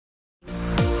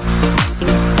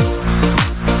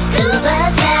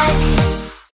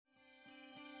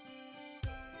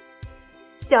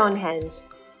Stonehenge.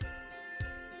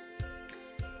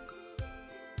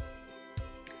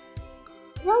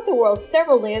 Throughout the world,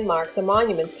 several landmarks and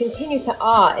monuments continue to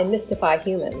awe and mystify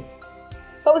humans.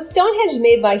 But was Stonehenge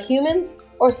made by humans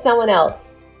or someone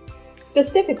else?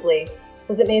 Specifically,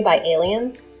 was it made by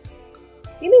aliens?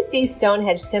 You may see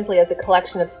Stonehenge simply as a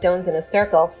collection of stones in a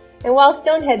circle, and while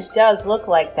Stonehenge does look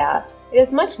like that, it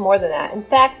is much more than that. In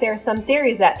fact, there are some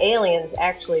theories that aliens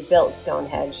actually built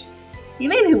Stonehenge. You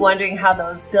may be wondering how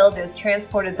those builders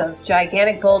transported those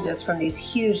gigantic boulders from these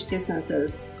huge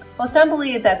distances. While some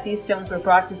believe that these stones were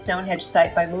brought to Stonehenge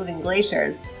site by moving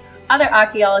glaciers, other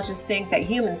archaeologists think that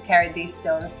humans carried these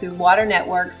stones through water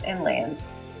networks and land.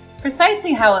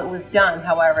 Precisely how it was done,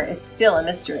 however, is still a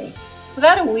mystery.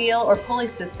 Without a wheel or pulley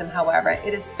system, however,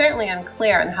 it is certainly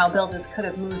unclear on how builders could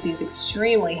have moved these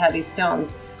extremely heavy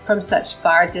stones from such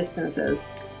far distances.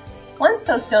 Once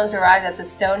those stones arrived at the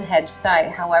Stonehenge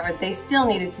site, however, they still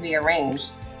needed to be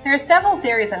arranged. There are several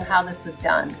theories on how this was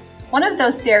done. One of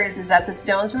those theories is that the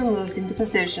stones were moved into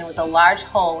position with a large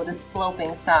hole with a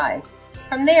sloping side.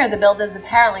 From there, the builders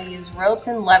apparently used ropes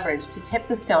and leverage to tip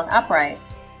the stone upright.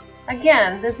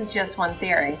 Again, this is just one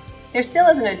theory. There still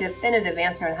isn't a definitive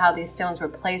answer on how these stones were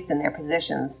placed in their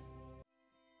positions.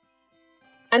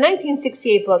 A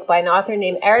 1968 book by an author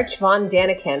named Erich von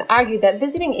Däniken argued that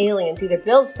visiting aliens either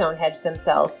built Stonehenge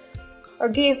themselves or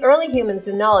gave early humans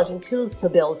the knowledge and tools to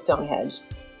build Stonehenge.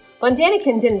 Von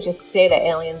Däniken didn't just say that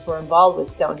aliens were involved with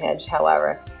Stonehenge,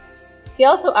 however. He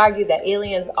also argued that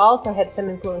aliens also had some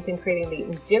influence in creating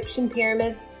the Egyptian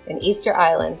pyramids and Easter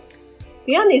Island.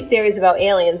 Beyond these theories about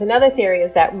aliens, another theory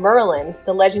is that Merlin,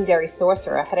 the legendary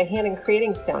sorcerer, had a hand in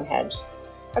creating Stonehenge.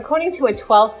 According to a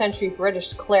 12th century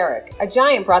British cleric, a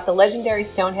giant brought the legendary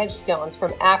Stonehenge stones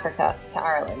from Africa to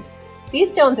Ireland.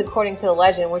 These stones, according to the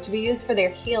legend, were to be used for their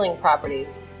healing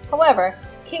properties. However,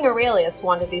 King Aurelius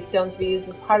wanted these stones to be used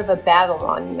as part of a battle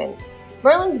monument.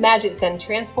 Merlin's magic then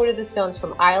transported the stones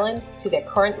from Ireland to their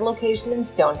current location in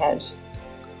Stonehenge.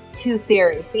 Two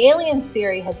theories. The aliens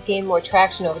theory has gained more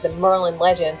traction over the Merlin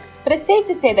legend, but it's safe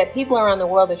to say that people around the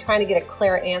world are trying to get a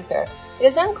clear answer. It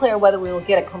is unclear whether we will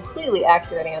get a completely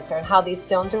accurate answer on how these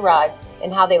stones arrived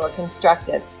and how they were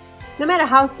constructed. No matter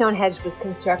how Stonehenge was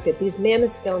constructed, these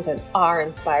mammoth stones are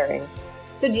awe-inspiring.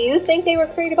 So do you think they were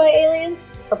created by aliens?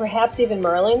 Or perhaps even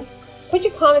Merlin? Put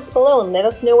your comments below and let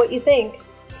us know what you think.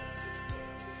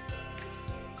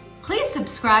 Please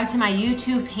subscribe to my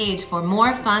YouTube page for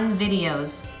more fun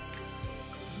videos.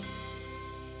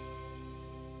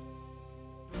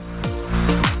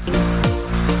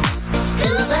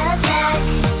 Scuba Jack.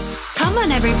 Come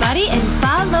on everybody and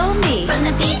follow me. From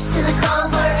the beach to the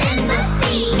cove or in the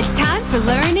sea. It's time for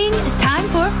learning, it's time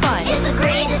for fun. It's a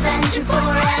great adventure for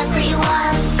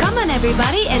everyone. Come on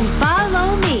everybody and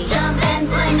follow me. Jump and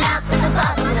swim out to the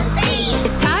bottom of the sea.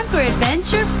 It's time for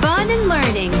adventure, fun, and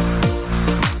learning.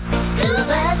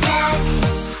 Scuba Jack.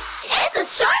 It's a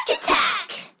shark attack!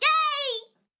 Yay!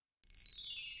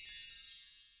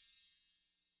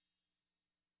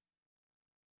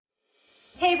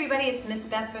 Hey everybody, it's Miss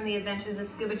Beth from the Adventures of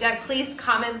Scuba Jack. Please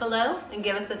comment below and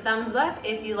give us a thumbs up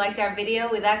if you liked our video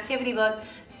with Activity Book.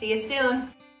 See you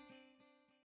soon.